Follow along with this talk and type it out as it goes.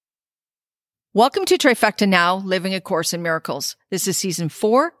Welcome to Trifecta Now, Living a Course in Miracles. This is season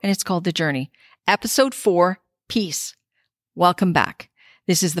 4, and it's called The Journey. Episode 4, Peace. Welcome back.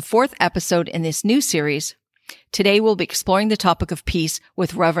 This is the 4th episode in this new series. Today, we'll be exploring the topic of peace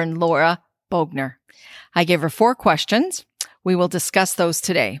with Reverend Laura Bogner. I gave her 4 questions. We will discuss those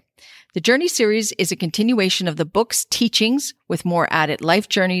today. The Journey series is a continuation of the book's teachings with more added life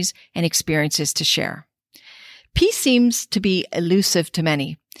journeys and experiences to share. Peace seems to be elusive to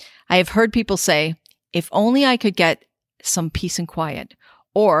many. I have heard people say, if only I could get some peace and quiet,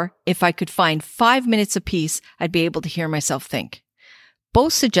 or if I could find 5 minutes of peace, I'd be able to hear myself think.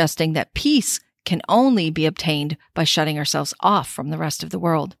 Both suggesting that peace can only be obtained by shutting ourselves off from the rest of the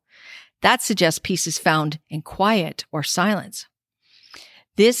world. That suggests peace is found in quiet or silence.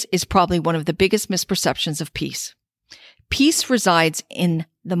 This is probably one of the biggest misperceptions of peace. Peace resides in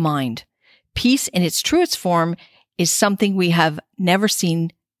the mind. Peace in its truest form is something we have never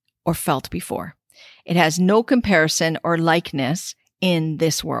seen or felt before. It has no comparison or likeness in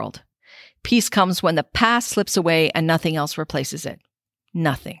this world. Peace comes when the past slips away and nothing else replaces it.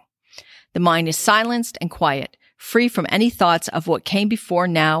 Nothing. The mind is silenced and quiet, free from any thoughts of what came before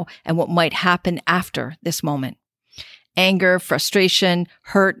now and what might happen after this moment. Anger, frustration,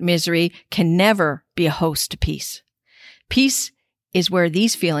 hurt, misery can never be a host to peace. Peace is where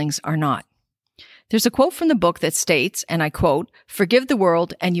these feelings are not. There's a quote from the book that states, and I quote, "Forgive the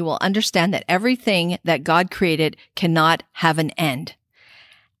world and you will understand that everything that God created cannot have an end.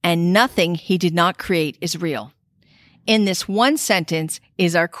 And nothing he did not create is real." In this one sentence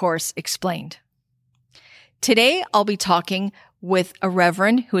is our course explained. Today, I'll be talking with a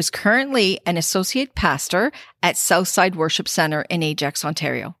reverend who is currently an associate pastor at Southside Worship Center in Ajax,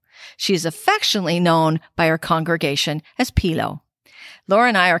 Ontario. She is affectionately known by her congregation as Pilo. Laura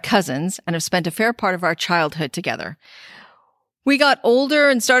and I are cousins and have spent a fair part of our childhood together. We got older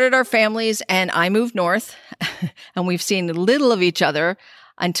and started our families, and I moved north, and we've seen little of each other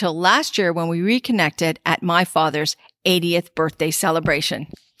until last year when we reconnected at my father's 80th birthday celebration.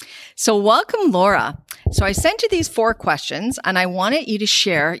 So welcome, Laura. So I sent you these 4 questions, and I wanted you to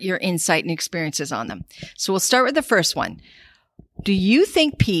share your insight and experiences on them. So we'll start with the first one. Do you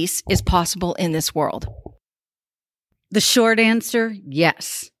think peace is possible in this world? The short answer,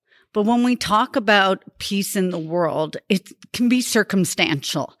 yes. But when we talk about peace in the world, it can be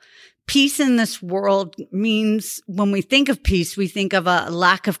circumstantial. Peace in this world means when we think of peace, we think of a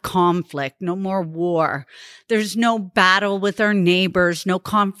lack of conflict, no more war. There's no battle with our neighbors, no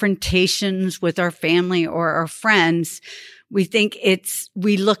confrontations with our family or our friends. We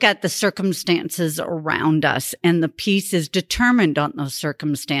look at the circumstances around us, and the peace is determined on those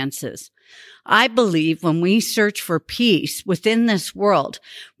circumstances. I believe when we search for peace within this world,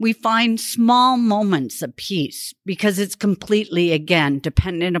 we find small moments of peace because it's completely, again,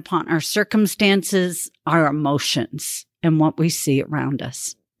 dependent upon our circumstances, our emotions, and what we see around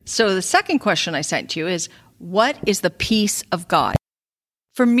us. So the second question I sent to you is, what is the peace of God?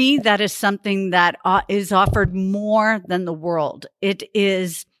 For me, that is something that is offered more than the world. It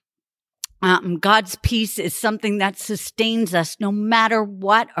is God's peace is something that sustains us no matter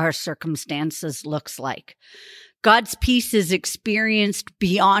what our circumstances looks like. God's peace is experienced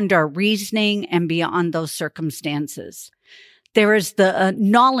beyond our reasoning and beyond those circumstances. There is the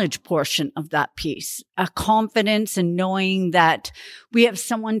knowledge portion of that peace, a confidence in knowing that we have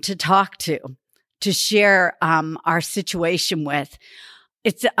someone to talk to share our situation with.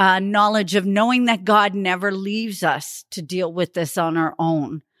 It's a knowledge of knowing that God never leaves us to deal with this on our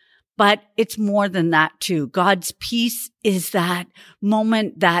own. But it's more than that too. God's peace is that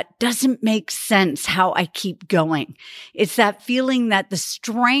moment that doesn't make sense how I keep going. It's that feeling that the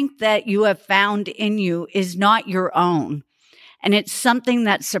strength that you have found in you is not your own. And it's something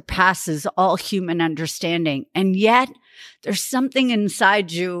that surpasses all human understanding. And yet there's something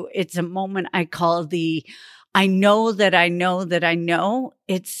inside you. It's a moment I call I know that I know that I know.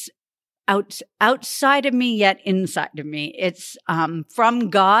 It's outside of me, yet inside of me. It's from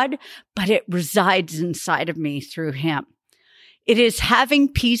God, but it resides inside of me through Him. It is having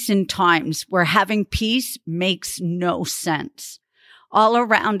peace in times where having peace makes no sense. All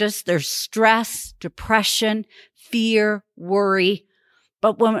around us, there's stress, depression, fear, worry.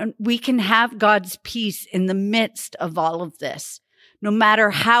 But when we can have God's peace in the midst of all of this, no matter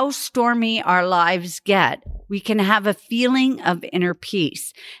how stormy our lives get, we can have a feeling of inner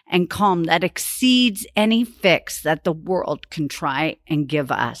peace and calm that exceeds any fix that the world can try and give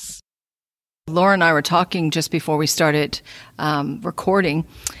us. Laura and I were talking just before we started recording,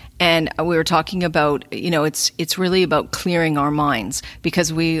 and we were talking about, it's really about clearing our minds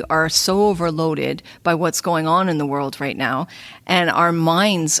because we are so overloaded by what's going on in the world right now. And our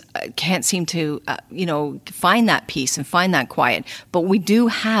minds, can't seem to, find that peace and find that quiet. But we do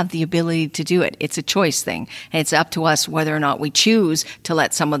have the ability to do it. It's a choice thing. And it's up to us whether or not we choose to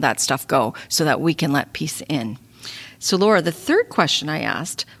let some of that stuff go so that we can let peace in. So Laura, the third question I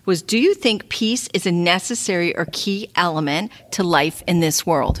asked was, do you think peace is a necessary or key element to life in this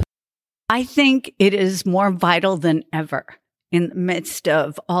world? I think it is more vital than ever in the midst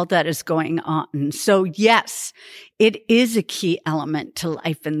of all that is going on. So yes, it is a key element to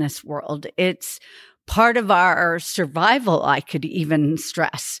life in this world. It's part of our survival, I could even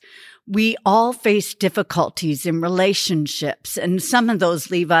stress. We all face difficulties in relationships, and some of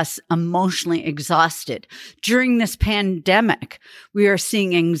those leave us emotionally exhausted. During this pandemic, we are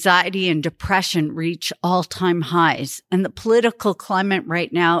seeing anxiety and depression reach all-time highs. And the political climate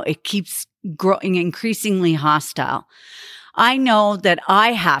right now, it keeps growing increasingly hostile. I know that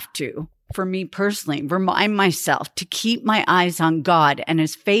I have to, for me personally, remind myself to keep my eyes on God and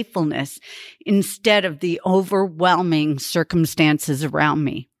His faithfulness instead of the overwhelming circumstances around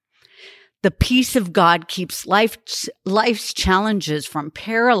me. The peace of God keeps life's challenges from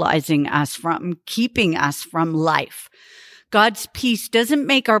paralyzing us, from keeping us from life. God's peace doesn't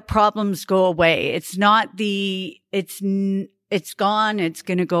make our problems go away. It's gone, it's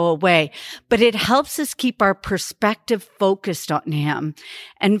going to go away. But it helps us keep our perspective focused on Him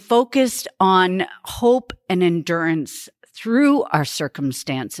and focused on hope and endurance through our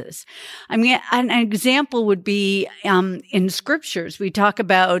circumstances. I mean, an example would be in scriptures. We talk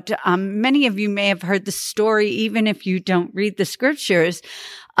about, many of you may have heard the story, even if you don't read the scriptures,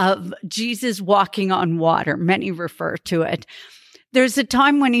 of Jesus walking on water. Many refer to it. There's a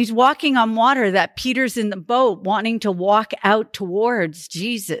time when he's walking on water that Peter's in the boat wanting to walk out towards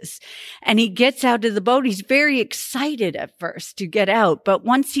Jesus. And he gets out of the boat. He's very excited at first to get out. But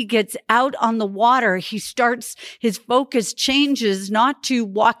once he gets out on the water, his focus changes not to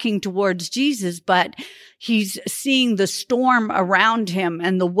walking towards Jesus, but he's seeing the storm around him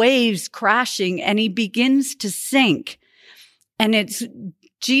and the waves crashing, and he begins to sink. And it's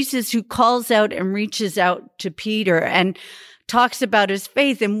Jesus who calls out and reaches out to Peter and talks about his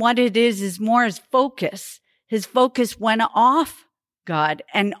faith, and what it is more his focus. His focus went off God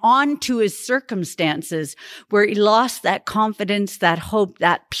and on to his circumstances, where he lost that confidence, that hope,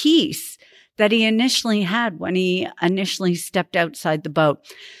 that peace that he initially had when he initially stepped outside the boat.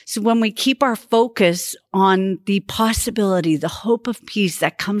 So when we keep our focus on the possibility, the hope of peace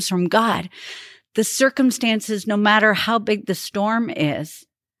that comes from God, the circumstances, no matter how big the storm is,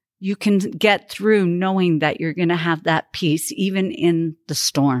 you can get through knowing that you're going to have that peace even in the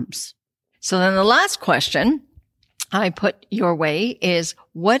storms. So then the last question I put your way is,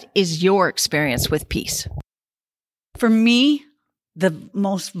 what is your experience with peace? For me, the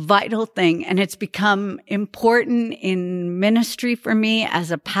most vital thing, and it's become important in ministry for me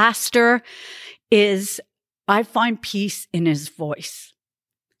as a pastor, is I find peace in His voice.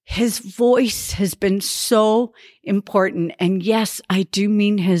 His voice has been so important. And yes, I do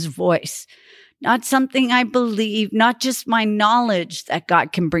mean His voice. Not something I believe, not just my knowledge that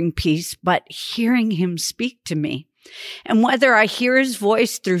God can bring peace, but hearing Him speak to me. And whether I hear His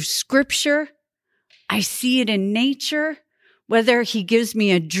voice through scripture, I see it in nature, whether He gives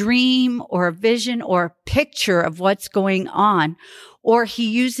me a dream or a vision or a picture of what's going on, or He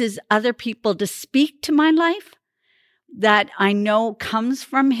uses other people to speak to my life, that I know comes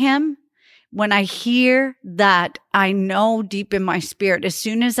from Him. When I hear that, I know deep in my spirit, as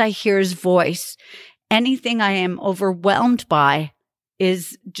soon as I hear His voice, anything I am overwhelmed by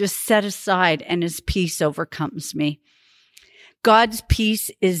is just set aside, and His peace overcomes me. God's peace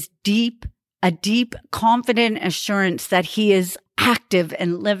is a deep, confident assurance that He is active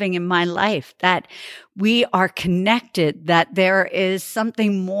and living in my life, that we are connected, that there is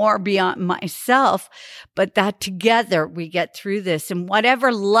something more beyond myself, but that together we get through this. And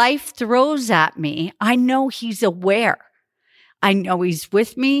whatever life throws at me, I know He's aware. I know He's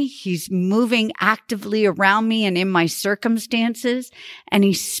with me. He's moving actively around me and in my circumstances, and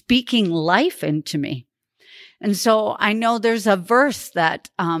He's speaking life into me. And so I know there's a verse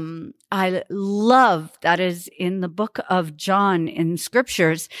that I love that is in the book of John in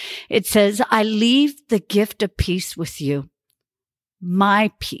scriptures. It says, I leave the gift of peace with you,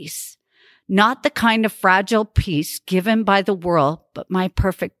 my peace, not the kind of fragile peace given by the world, but my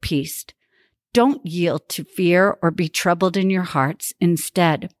perfect peace. Don't yield to fear or be troubled in your hearts.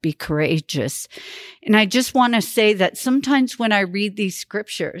 Instead, be courageous. And I just want to say that sometimes when I read these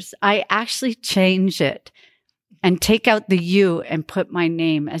scriptures, I actually change it and take out the you and put my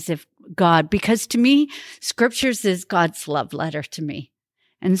name as if God, because to me, scriptures is God's love letter to me.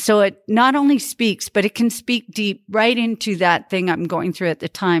 And so it not only speaks, but it can speak deep right into that thing I'm going through at the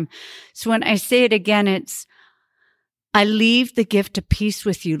time. So when I say it again, it's, I leave the gift of peace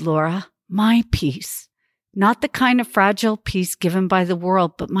with you, Laura, my peace, not the kind of fragile peace given by the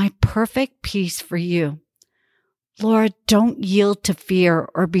world, but my perfect peace for you. Laura, don't yield to fear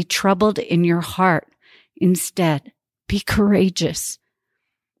or be troubled in your heart. Instead, be courageous.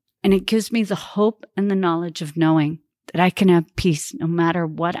 And it gives me the hope and the knowledge of knowing that I can have peace no matter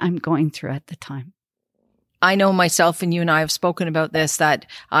what I'm going through at the time. I know myself, and you and I have spoken about this, that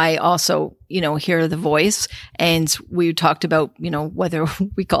I also, hear the voice, and we talked about, whether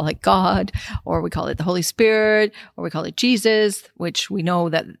we call it God or we call it the Holy Spirit or we call it Jesus, which we know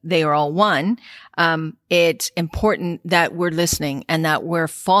that they are all one. It's important that we're listening and that we're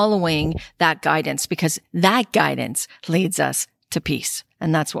following that guidance, because that guidance leads us to peace.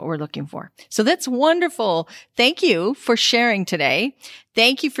 And that's what we're looking for. So that's wonderful. Thank you for sharing today.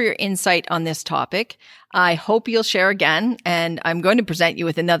 Thank you for your insight on this topic. I hope you'll share again, and I'm going to present you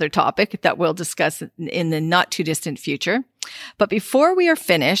with another topic that we'll discuss in the not too distant future. But before we are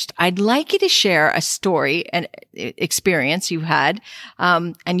finished, I'd like you to share a story and experience you had.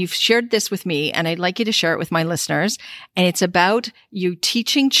 And you've shared this with me, and I'd like you to share it with my listeners. And it's about you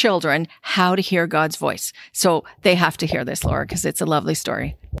teaching children how to hear God's voice. So they have to hear this, Laura, because it's a lovely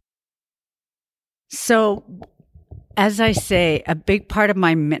story. So, as I say, a big part of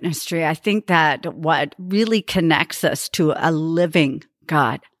my ministry, I think that what really connects us to a living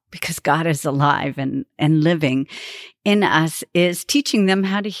God, because God is alive and living in us, is teaching them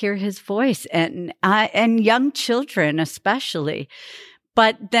how to hear his voice, and young children especially.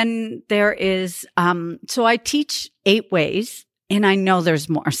 But then there is, so I teach 8 ways. And I know there's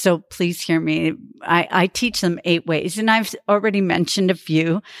more, so please hear me. I teach them 8 ways, and I've already mentioned a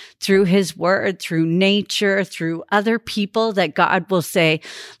few: through his word, through nature, through other people, that God will say,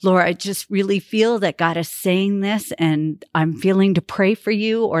 Laura, I just really feel that God is saying this, and I'm feeling to pray for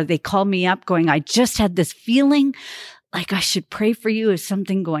you. Or they call me up going, I just had this feeling like I should pray for you. Is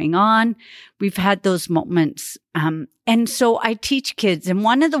something going on? We've had those moments. And so I teach kids, and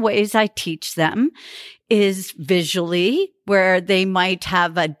one of the ways I teach them is visually, where they might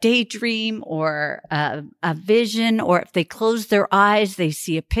have a daydream or a vision, or if they close their eyes, they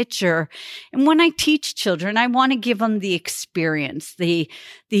see a picture. And when I teach children, I want to give them the experience, the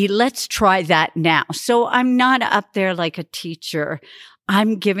let's try that now. So I'm not up there like a teacher.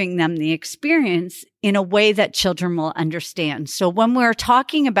 I'm giving them the experience in a way that children will understand. So when we're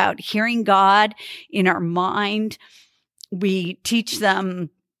talking about hearing God in our mind, we teach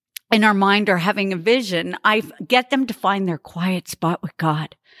them in our mind, or having a vision. I get them to find their quiet spot with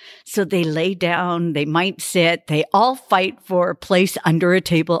God. So they lay down, they might sit, they all fight for a place under a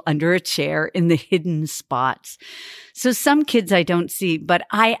table, under a chair, in the hidden spots. So some kids I don't see, but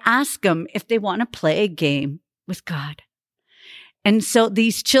I ask them if they want to play a game with God. And so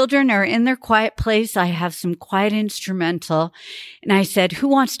these children are in their quiet place. I have some quiet instrumental, and I said, who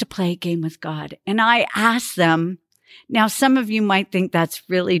wants to play a game with God? And I asked them. Now, some of you might think that's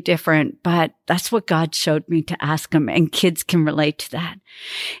really different, but that's what God showed me to ask them, and kids can relate to that.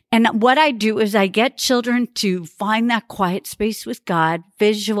 And what I do is I get children to find that quiet space with God,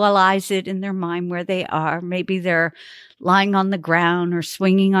 visualize it in their mind where they are. Maybe they're lying on the ground or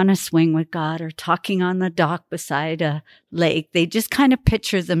swinging on a swing with God, or talking on the dock beside a lake. They just kind of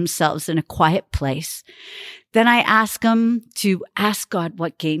picture themselves in a quiet place. Then I ask them to ask God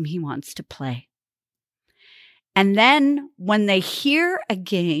what game he wants to play. And then when they hear a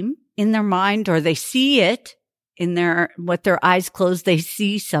game in their mind, or they see it with their eyes closed, they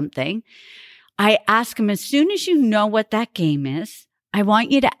see something, I ask them, as soon as you know what that game is, I want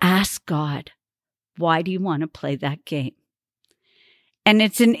you to ask God, why do you want to play that game? And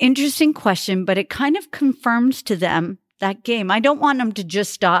it's an interesting question, but it kind of confirms to them that game. I don't want them to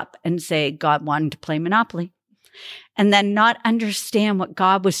just stop and say God wanted to play Monopoly, and then not understand what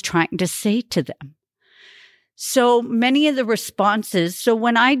God was trying to say to them. So many of the responses, so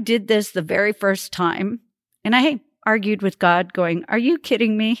when I did this the very first time, and I argued with God going, are you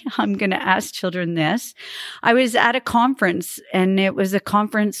kidding me? I'm going to ask children this. I was at a conference, and it was a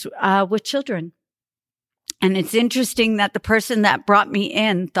conference with children. And it's interesting that the person that brought me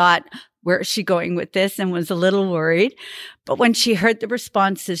in thought, where is she going with this? And was a little worried. But when she heard the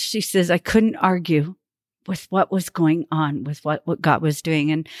responses, she says, I couldn't argue with what was going on, with what God was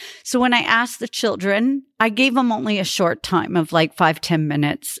doing. And so when I asked the children, I gave them only a short time of like 5-10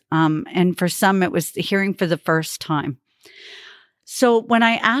 minutes. And for some, it was the hearing for the first time. So when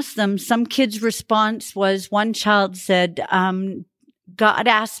I asked them, some kids' response was, one child said, God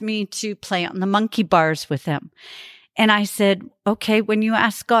asked me to play on the monkey bars with him. And I said, okay, when you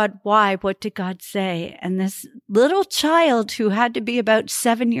ask God why, what did God say? And this little child who had to be about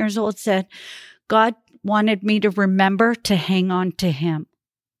 7 years old said, God wanted me to remember to hang on to him.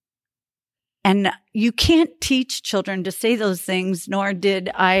 And you can't teach children to say those things, nor did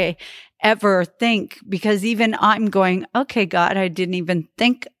I ever think, because even I'm going, okay, God, I didn't even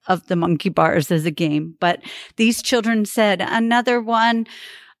think of the monkey bars as a game. But these children said, another one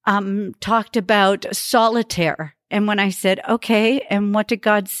talked about solitaire. And when I said, okay, and what did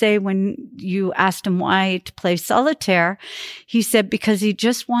God say when you asked him why to play solitaire? He said, because he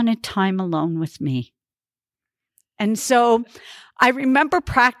just wanted time alone with me. And so I remember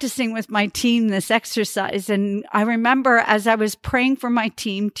practicing with my team this exercise. And I remember as I was praying for my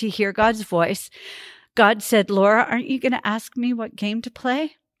team to hear God's voice, God said, Laura, aren't you going to ask me what game to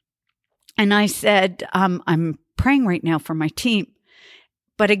play? And I said, I'm praying right now for my team.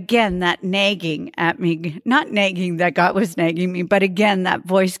 But again, that nagging at me, not nagging that God was nagging me, but again, that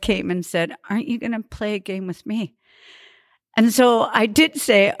voice came and said, aren't you going to play a game with me? And so I did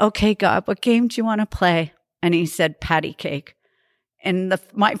say, okay, God, what game do you want to play? And he said, patty cake. And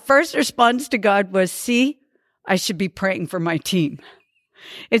my first response to God was, see, I should be praying for my team.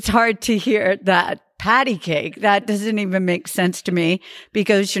 It's hard to hear that patty cake. That doesn't even make sense to me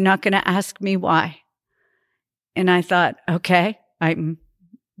because you're not going to ask me why. And I thought, okay, I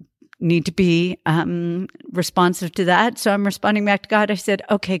need to be responsive to that. So I'm responding back to God. I said,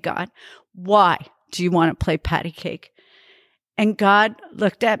 okay, God, why do you want to play patty cake? And God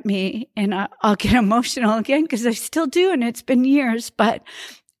looked at me, and I'll get emotional again because I still do, and it's been years. But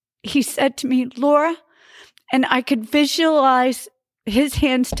he said to me, Laura, and I could visualize his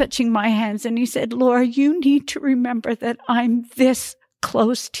hands touching my hands. And he said, Laura, you need to remember that I'm this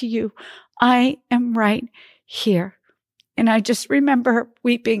close to you. I am right here. And I just remember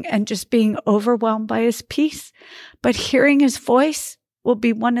weeping and just being overwhelmed by his peace. But hearing his voice will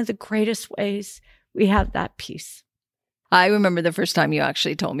be one of the greatest ways we have that peace. I remember the first time you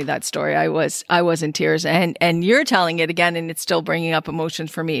actually told me that story. I was in tears, and you're telling it again, and it's still bringing up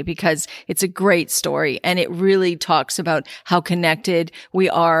emotions for me because it's a great story, and it really talks about how connected we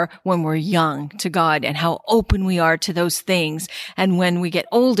are when we're young to God and how open we are to those things. And when we get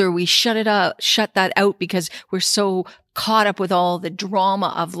older, we shut that out because we're so caught up with all the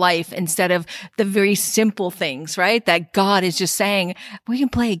drama of life instead of the very simple things, right? That God is just saying, we can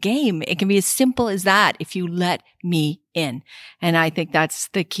play a game. It can be as simple as that if you let me in. And I think that's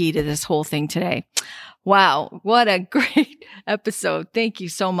the key to this whole thing today. Wow. What a great episode. Thank you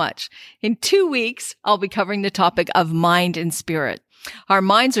so much. In 2 weeks, I'll be covering the topic of mind and spirit. Our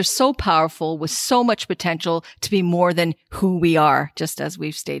minds are so powerful with so much potential to be more than who we are, just as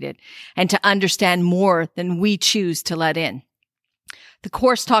we've stated, and to understand more than we choose to let in. The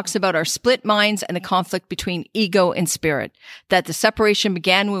Course talks about our split minds and the conflict between ego and spirit, that the separation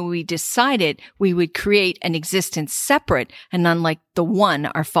began when we decided we would create an existence separate and unlike the one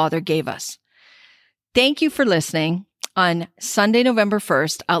our Father gave us. Thank you for listening. On Sunday, November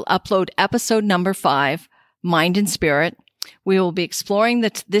 1st, I'll upload episode number 5, Mind and Spirit. We will be exploring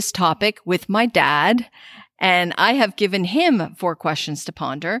this topic with my dad, and I have given him 4 questions to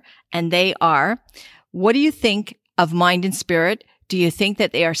ponder, and they are, what do you think of mind and spirit? Do you think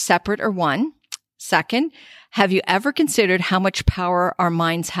that they are separate or one? Second, have you ever considered how much power our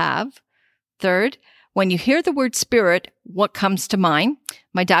minds have? Third, when you hear the word spirit, what comes to mind?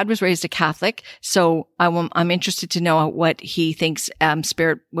 My dad was raised a Catholic, so I'm interested to know what he thinks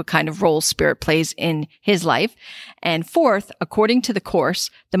spirit, what kind of role spirit plays in his life. And fourth, according to the Course,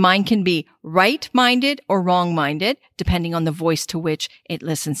 the mind can be right-minded or wrong-minded, depending on the voice to which it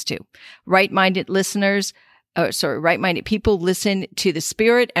listens to. Right-minded people listen to the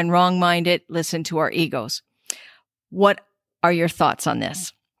spirit, and wrong-minded listen to our egos. What are your thoughts on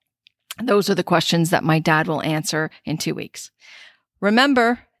this? Those are the questions that my dad will answer in 2 weeks.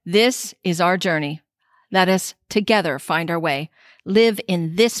 Remember, this is our journey. Let us together find our way. Live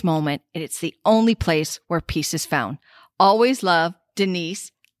in this moment, and it's the only place where peace is found. Always love,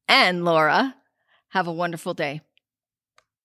 Denise and Laura. Have a wonderful day.